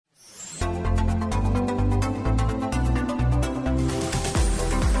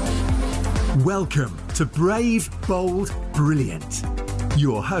Welcome to Brave, Bold, Brilliant.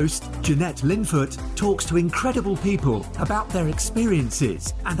 Your host, Jeanette Linfoot, talks to incredible people about their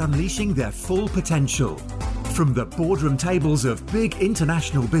experiences and unleashing their full potential. From the boardroom tables of big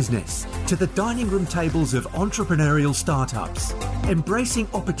international business to the dining room tables of entrepreneurial startups, embracing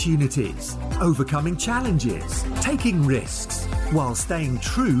opportunities, overcoming challenges, taking risks, while staying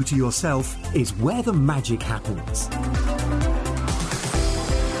true to yourself is where the magic happens.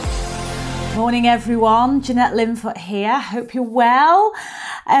 Morning everyone, Jeanette Linfoot here. Hope you're well.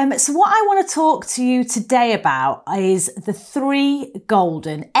 So what I want to talk to you today about is the 3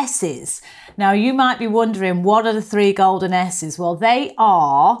 golden S's. Now you might be wondering, what are the 3 golden S's? Well, they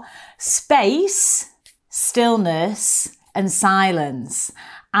are space, stillness, and silence.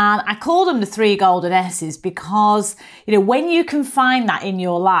 And I call them the 3 golden S's because, when you can find that in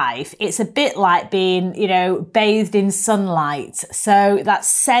your life, it's a bit like being, bathed in sunlight. So that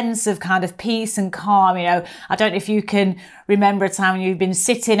sense of kind of peace and calm, I don't know if you can remember a time when you've been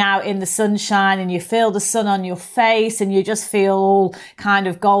sitting out in the sunshine and you feel the sun on your face and you just feel all kind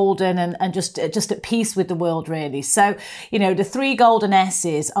of golden and just at peace with the world, really. So, the 3 golden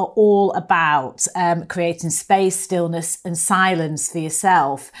S's are all about creating space, stillness, and silence for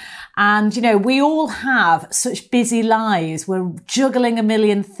yourself. And, we all have such busy lives. We're juggling a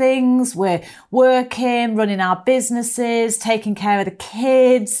million things. We're working, running our businesses, taking care of the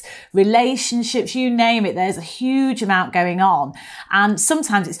kids, relationships, you name it. There's a huge amount going on. And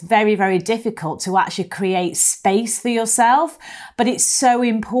sometimes it's very, very difficult to actually create space for yourself. But it's so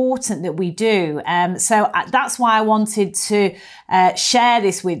important that we do. So that's why I wanted to share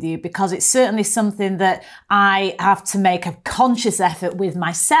this with you, because it's certainly something that I have to make a conscious effort with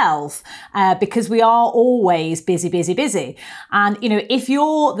myself, because we are always busy. And, if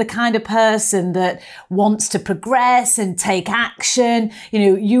you're the kind of person that wants to progress and take action,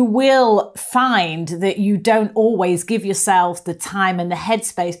 you will find that you don't always give yourself the time and the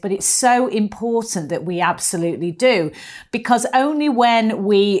headspace, but it's so important that we absolutely do, because only when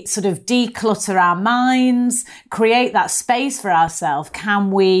we sort of declutter our minds, create that space for ourselves,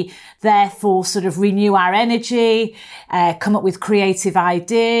 can we therefore sort of renew our energy, come up with creative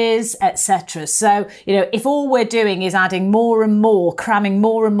ideas, etc. So, if all we're doing is adding more and more, cramming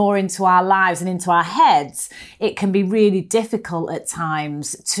more and more into our lives and into our heads, it can be really difficult at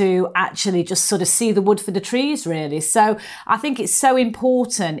times to actually just sort of see the wood for the trees, really. So I think it's so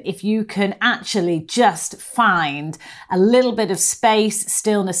important if you can actually just find a little bit of space,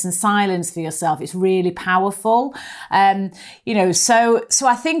 stillness, and silence for yourself. It's really powerful. So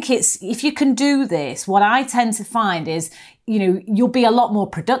I think if you can do this, what I tend to find is, you'll be a lot more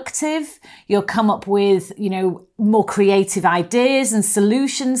productive. You'll come up with, more creative ideas and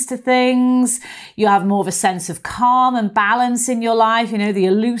solutions to things. You'll have more of a sense of calm and balance in your life, the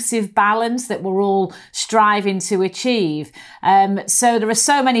elusive balance that we're all striving to achieve. So there are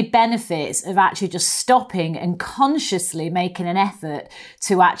so many benefits of actually just stopping and consciously making an effort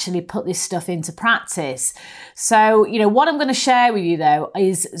to actually put this stuff into practice. So, what I'm going to share with you though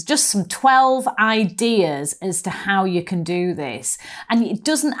is just some 12 ideas as to how you can do this. And it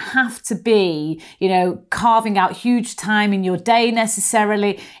doesn't have to be, carving out huge time in your day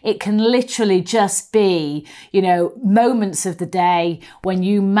necessarily. It can literally just be, moments of the day when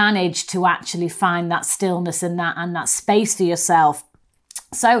you manage to actually find that stillness and that space for yourself.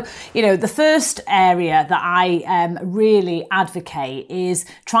 So, the first area that I really advocate is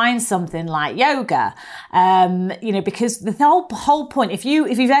trying something like yoga, because the whole point, if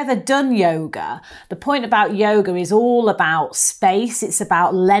you've ever done yoga, the point about yoga is all about space. It's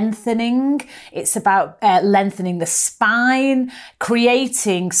about lengthening. It's about lengthening the spine,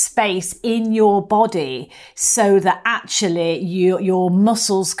 creating space in your body so that actually your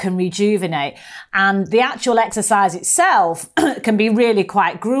muscles can rejuvenate. And the actual exercise itself can be really quite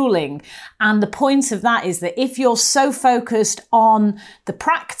grueling. And the point of that is that if you're so focused on the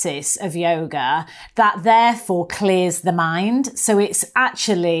practice of yoga, that therefore clears the mind. So it's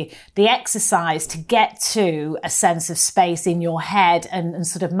actually the exercise to get to a sense of space in your head and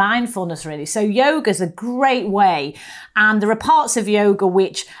sort of mindfulness, really. So yoga is a great way. And there are parts of yoga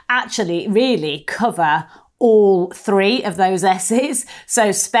which actually really cover all 3 of those S's.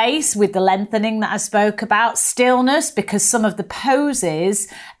 So space with the lengthening that I spoke about, stillness because some of the poses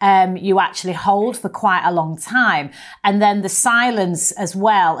you actually hold for quite a long time, and then the silence as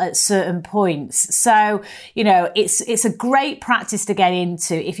well at certain points. So, it's a great practice to get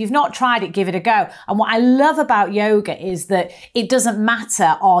into. If you've not tried it, give it a go. And what I love about yoga is that it doesn't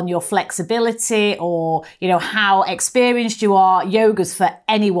matter on your flexibility or, how experienced you are. Yoga's for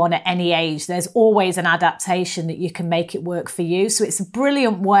anyone at any age. There's always an adaptation adaptation that you can make it work for you. So it's a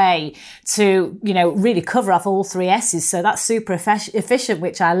brilliant way to, really cover off all 3 S's. So that's super efficient,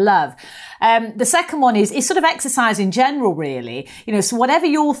 which I love. The second one is sort of exercise in general, really. So whatever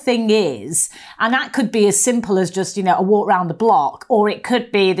your thing is, and that could be as simple as just, a walk around the block, or it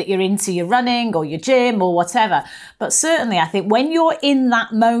could be that you're into your running or your gym or whatever. But certainly I think when you're in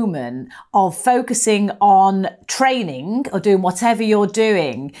that moment of focusing on training or doing whatever you're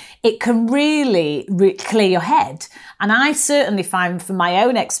doing, it can really clear your head. And I certainly find from my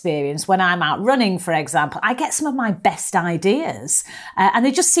own experience, when I'm out running, for example, I get some of my best ideas and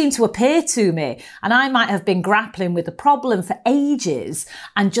they just seem to appear to me. And I might have been grappling with the problem for ages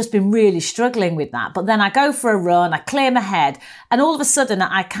and just been really struggling with that. But then I go for a run, I clear my head, and all of a sudden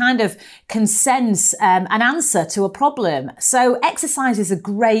I kind of can sense an answer to a problem. So exercise is a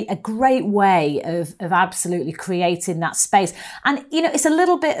great way of absolutely creating that space. And, it's a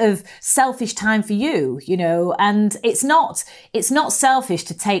little bit of selfish time for you, and it's not selfish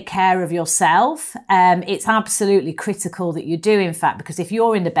to take care of yourself. It's absolutely critical that you do, in fact, because if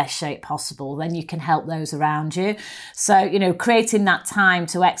you're in the best shape possible, then you can help those around you. So, creating that time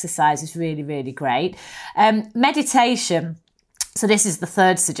to exercise is really, really great. Meditation. So this is the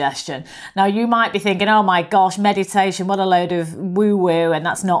third suggestion. Now you might be thinking, oh my gosh, meditation, what a load of woo-woo, and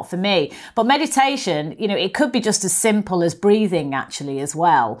that's not for me. But meditation, it could be just as simple as breathing actually as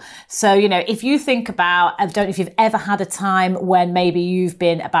well. So, if you think about, I don't know if you've ever had a time when maybe you've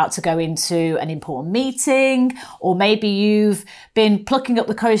been about to go into an important meeting, or maybe you've been plucking up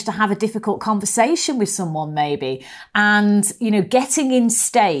the courage to have a difficult conversation with someone maybe, and, getting in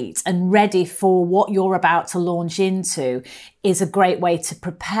state and ready for what you're about to launch into is a great way to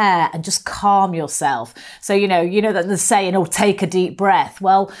prepare and just calm yourself. So, that the saying, take a deep breath.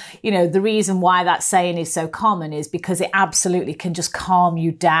 Well, the reason why that saying is so common is because it absolutely can just calm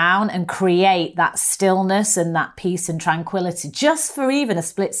you down and create that stillness and that peace and tranquility just for even a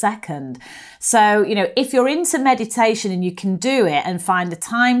split second. So, if you're into meditation and you can do it and find the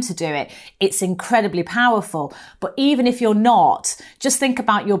time to do it, it's incredibly powerful. But even if you're not, just think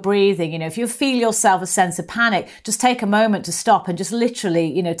about your breathing. If you feel yourself a sense of panic, just take a moment to stop and just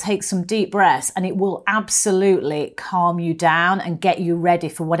literally, take some deep breaths, and it will absolutely calm you down and get you ready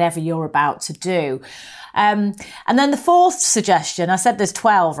for whatever you're about to do. And then the fourth suggestion, I said there's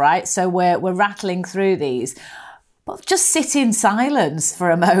 12, right? So we're rattling through these. But just sit in silence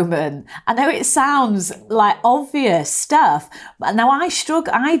for a moment. I know it sounds like obvious stuff, but now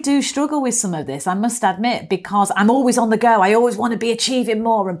I do struggle with some of this, I must admit, because I'm always on the go. I always want to be achieving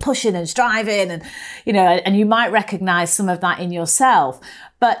more and pushing and striving, and, and you might recognize some of that in yourself.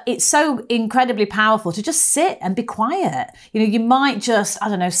 But it's so incredibly powerful to just sit and be quiet. You might just,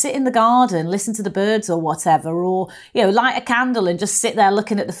 sit in the garden, listen to the birds or whatever, or, light a candle and just sit there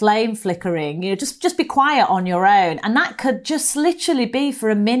looking at the flame flickering, just be quiet on your own. And that could just literally be for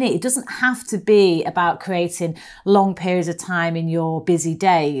a minute. It doesn't have to be about creating long periods of time in your busy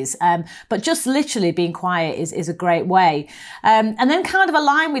days. But just literally being quiet is a great way. And then kind of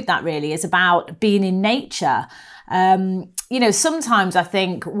align with that really is about being in nature. Sometimes I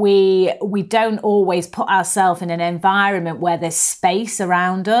think we don't always put ourselves in an environment where there's space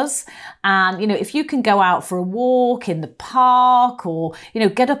around us. And, if you can go out for a walk in the park or,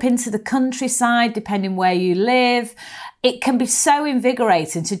 get up into the countryside, depending where you live, it can be so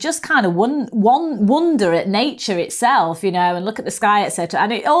invigorating to just kind of wonder at nature itself, and look at the sky, etc.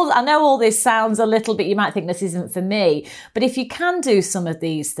 And I know all this sounds a little bit, you might think this isn't for me, but if you can do some of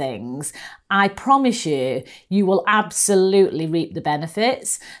these things, I promise you will absolutely reap the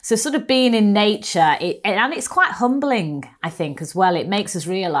benefits. So sort of being in nature, and it's quite humbling, I think, as well. It makes us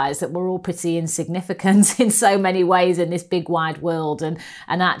realise that we're all pretty insignificant in so many ways in this big wide world, and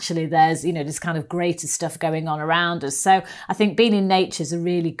actually there's, this kind of greater stuff going on around us. So I think being in nature is a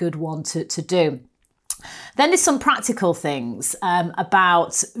really good one to do. Then there's some practical things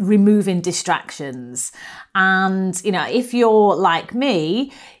about removing distractions. And, if you're like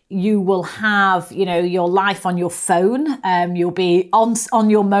me, you will have, your life on your phone. You'll be on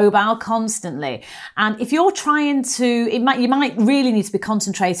your mobile constantly. And if you're trying to, you might really need to be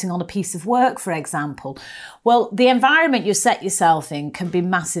concentrating on a piece of work, for example. Well, the environment you set yourself in can be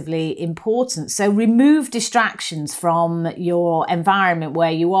massively important. So remove distractions from your environment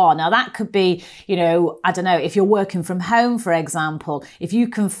where you are. Now that could be, if you're working from home, for example, if you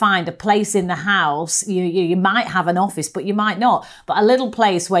can find a place in the house, you might have an office, but you might not, but a little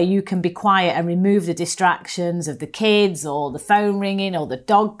place where you can be quiet and remove the distractions of the kids or the phone ringing or the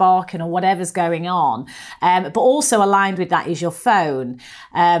dog barking or whatever's going on. But also aligned with that is your phone.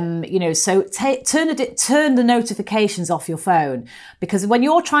 So turn turn the notifications off your phone, because when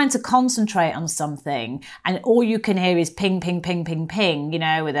you're trying to concentrate on something and all you can hear is ping, ping, ping, ping, ping,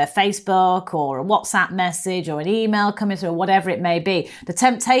 with a Facebook or a WhatsApp message or an email coming through or whatever it may be, the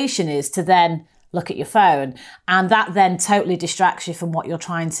temptation is to then look at your phone, and that then totally distracts you from what you're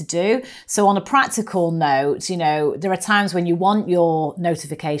trying to do. So on a practical note, there are times when you want your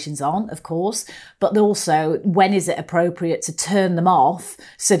notifications on, of course, but also when is it appropriate to turn them off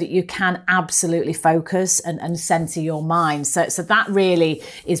so that you can absolutely focus and center your mind. So that really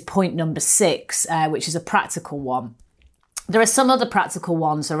is point number 6, which is a practical one. There are some other practical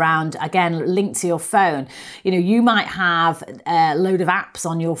ones around, again, linked to your phone. You might have a load of apps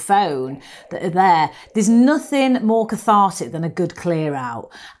on your phone that are there. There's nothing more cathartic than a good clear out.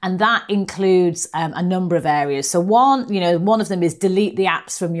 And that includes a number of areas. So one of them is delete the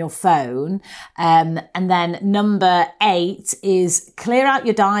apps from your phone. And then number 8 is clear out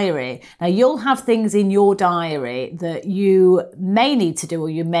your diary. Now, you'll have things in your diary that you may need to do, or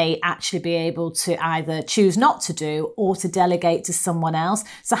you may actually be able to either choose not to do or to delegate to someone else.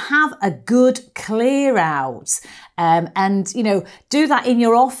 So have a good clear out. And do that in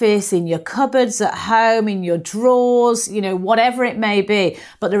your office, in your cupboards at home, in your drawers, whatever it may be.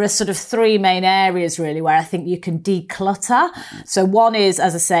 But there are sort of 3 main areas really where I think you can declutter. So one is,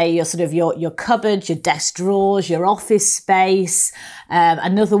 as I say, your cupboards, your desk drawers, your office space.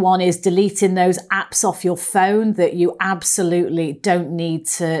 Another one is deleting those apps off your phone that you absolutely don't need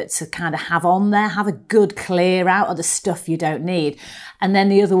to kind of have on there. Have a good clear out of the stuff you don't need. And then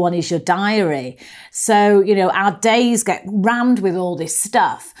the other one is your diary. So, our days get rammed with all this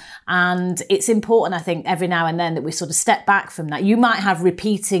stuff. And it's important, I think, every now and then that we sort of step back from that. You might have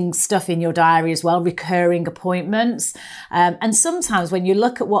repeating stuff in your diary as well, recurring appointments. And sometimes when you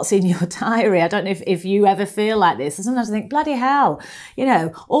look at what's in your diary, I don't know if you ever feel like this. And sometimes I think, bloody hell,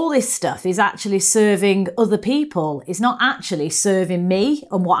 all this stuff is actually serving other people. It's not actually serving me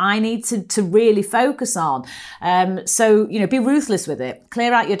and what I need to really focus on. So, be ruthless with it.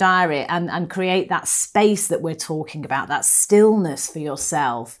 Clear out your diary and create that space that we're talking about, that stillness for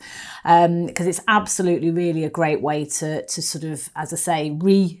yourself. Because it's absolutely really a great way to sort of, as I say,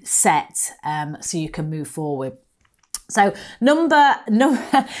 reset so you can move forward. So number 10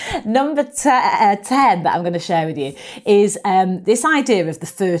 that I'm going to share with you is this idea of the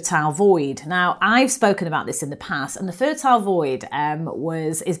fertile void. Now, I've spoken about this in the past, and the fertile void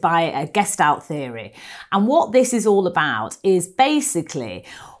is by a Gestalt theory. And what this is all about is basically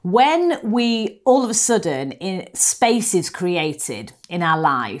when we all of a sudden space is created in our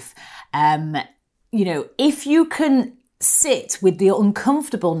life, if you can sit with the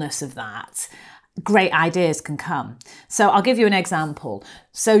uncomfortableness of that, great ideas can come. So I'll give you an example.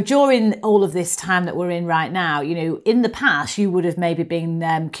 So during all of this time that we're in right now, in the past, you would have maybe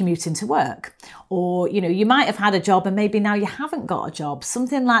been commuting to work, or, you might have had a job and maybe now you haven't got a job,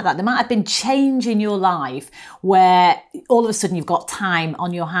 something like that. There might have been change in your life where all of a sudden you've got time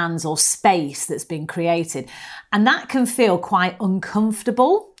on your hands or space that's been created. And that can feel quite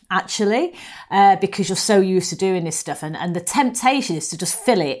uncomfortable, actually, because you're so used to doing this stuff. And the temptation is to just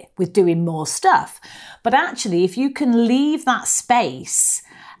fill it with doing more stuff. But actually, if you can leave that space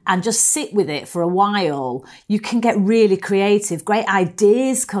and just sit with it for a while, you can get really creative. Great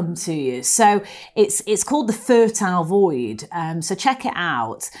ideas come to you. So it's called the fertile void. So check it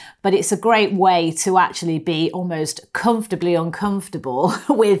out. But it's a great way to actually be almost comfortably uncomfortable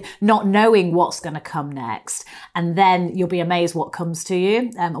with not knowing what's going to come next. And then you'll be amazed what comes to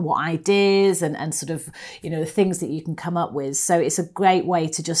you, and what ideas and sort of, the things that you can come up with. So it's a great way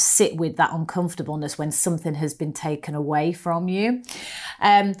to just sit with that uncomfortableness when something has been taken away from you.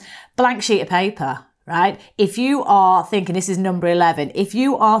 Blank sheet of paper, right? If you are thinking, this is number 11, if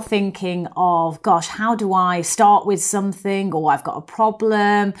you are thinking of, gosh, how do I start with something, or I've got a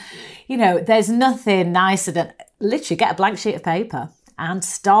problem, there's nothing nicer than literally get a blank sheet of paper and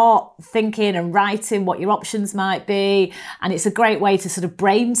start thinking and writing what your options might be. And it's a great way to sort of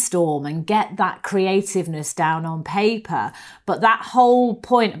brainstorm and get that creativeness down on paper. But that whole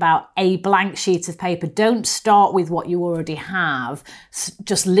point about a blank sheet of paper, don't start with what you already have.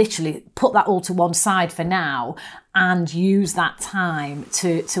 Just literally put that all to one side for now and use that time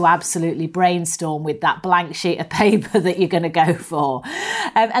to absolutely brainstorm with that blank sheet of paper that you're going to go for.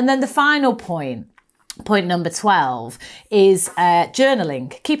 And then the final point number 12 is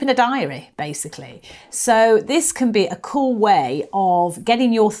journaling, keeping a diary, basically. So this can be a cool way of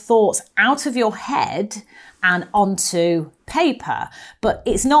getting your thoughts out of your head and onto paper. But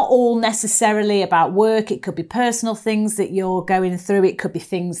it's not all necessarily about work. It could be personal things that you're going through. It could be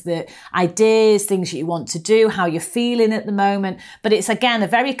ideas, things that you want to do, how you're feeling at the moment. But it's, again, a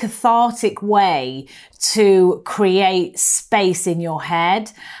very cathartic way to create space in your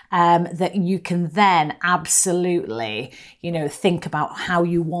head that you can then absolutely, think about how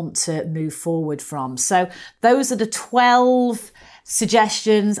you want to move forward from. So those are the 12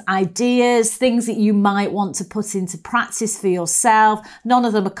 suggestions, ideas, things that you might want to put into practice for yourself. None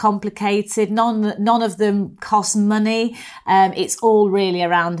of them are complicated. None of them cost money. It's all really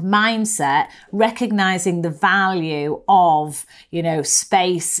around mindset, recognizing the value of,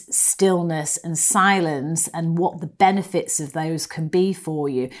 space, stillness and silence, and what the benefits of those can be for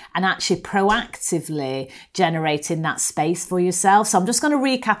you, and actually proactively generating that space for yourself. So I'm just going to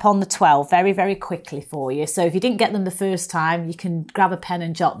recap on the 12 very, very quickly for you. So if you didn't get them the first time, you can grab a pen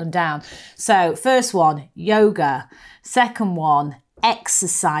and jot them down. So first one, yoga. Second one,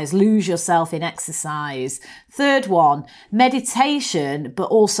 exercise, lose yourself in exercise. Third one, meditation, but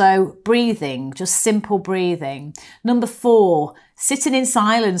also breathing, just simple breathing. Number 4, sitting in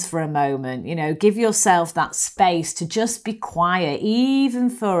silence for a moment, give yourself that space to just be quiet, even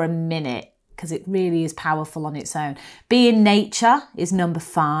for a minute, because it really is powerful on its own. Be in nature is number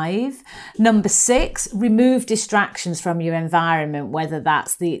 5. Number 6, remove distractions from your environment, whether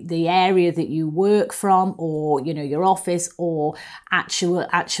that's the area that you work from, or, your office, or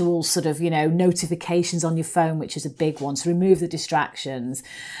actual sort of, notifications on your phone, which is a big one. So remove the distractions.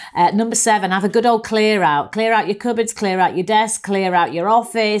 Number 7, have a good old clear out. Clear out your cupboards, clear out your desk, clear out your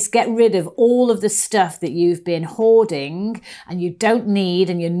office. Get rid of all of the stuff that you've been hoarding and you don't need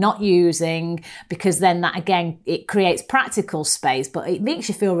and you're not using, because then that, again, it creates practical space, but it makes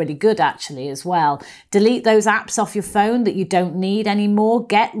you feel really good actually as well. Delete those apps off your phone that you don't need anymore.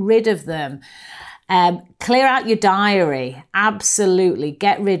 Get rid of them. Clear out your diary. Absolutely.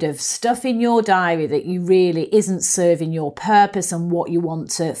 Get rid of stuff in your diary that you really isn't serving your purpose and what you want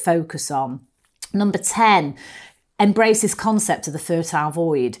to focus on. Number 10, embrace this concept of the fertile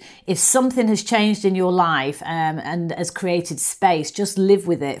void. If something has changed in your life and has created space, just live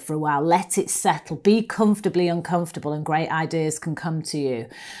with it for a while. Let it settle. Be comfortably uncomfortable and great ideas can come to you.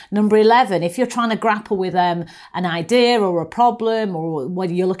 Number 11, if you're trying to grapple with an idea or a problem, or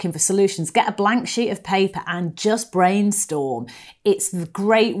whether you're looking for solutions, get a blank sheet of paper and just brainstorm. It's a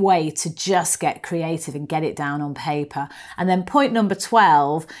great way to just get creative and get it down on paper. And then point number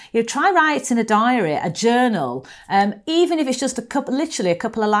 12, try writing a diary, a journal. Even if it's just literally a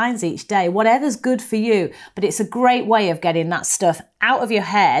couple of lines each day, whatever's good for you. But it's a great way of getting that stuff out of your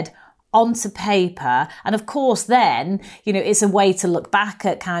head onto paper. And of course, then, it's a way to look back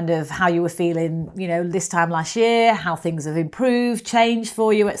at kind of how you were feeling, this time last year, how things have improved, changed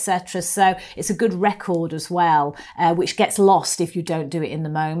for you, etc. So it's a good record as well, which gets lost if you don't do it in the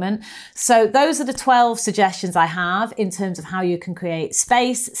moment. So those are the 12 suggestions I have in terms of how you can create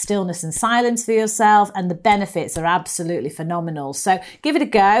space, stillness and silence for yourself. And the benefits are absolutely phenomenal. So give it a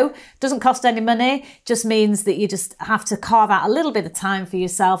go. Doesn't cost any money. Just means that you just have to carve out a little bit of time for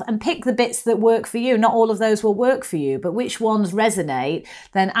yourself and pick the bits that work for you. Not all of those will work for you, but which ones resonate,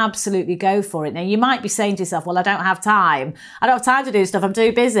 then absolutely go for it. Now, you might be saying to yourself, well, I don't have time. I don't have time to do stuff. I'm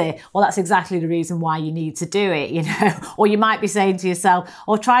too busy. Well, that's exactly the reason why you need to do it, Or you might be saying to yourself,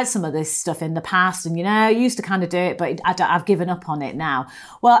 oh, I've tried some of this stuff in the past and, I used to kind of do it, but I've given up on it now.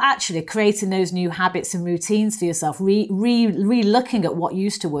 Well, actually, creating those new habits and routines for yourself, re-looking at what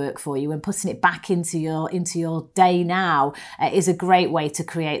used to work for you and putting it back into your day now is a great way to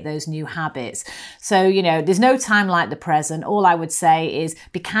create those new habits. So, there's no time like the present. All I would say is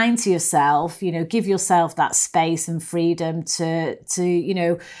be kind to yourself, give yourself that space and freedom to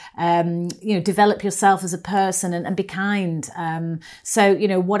develop yourself as a person and be kind. So,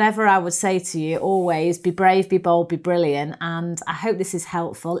 whatever I would say to you, always be brave, be bold, be brilliant. And I hope this is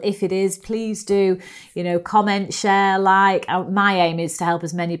helpful. If it is, please do, comment, share, like. My aim is to help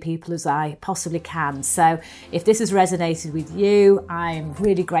as many people as I possibly can. So if this has resonated with you, I'm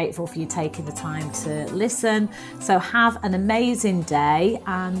really grateful for you taking the time to listen. So have an amazing day,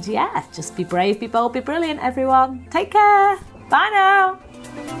 and just be brave, be bold, be brilliant, everyone. Take care. Bye now.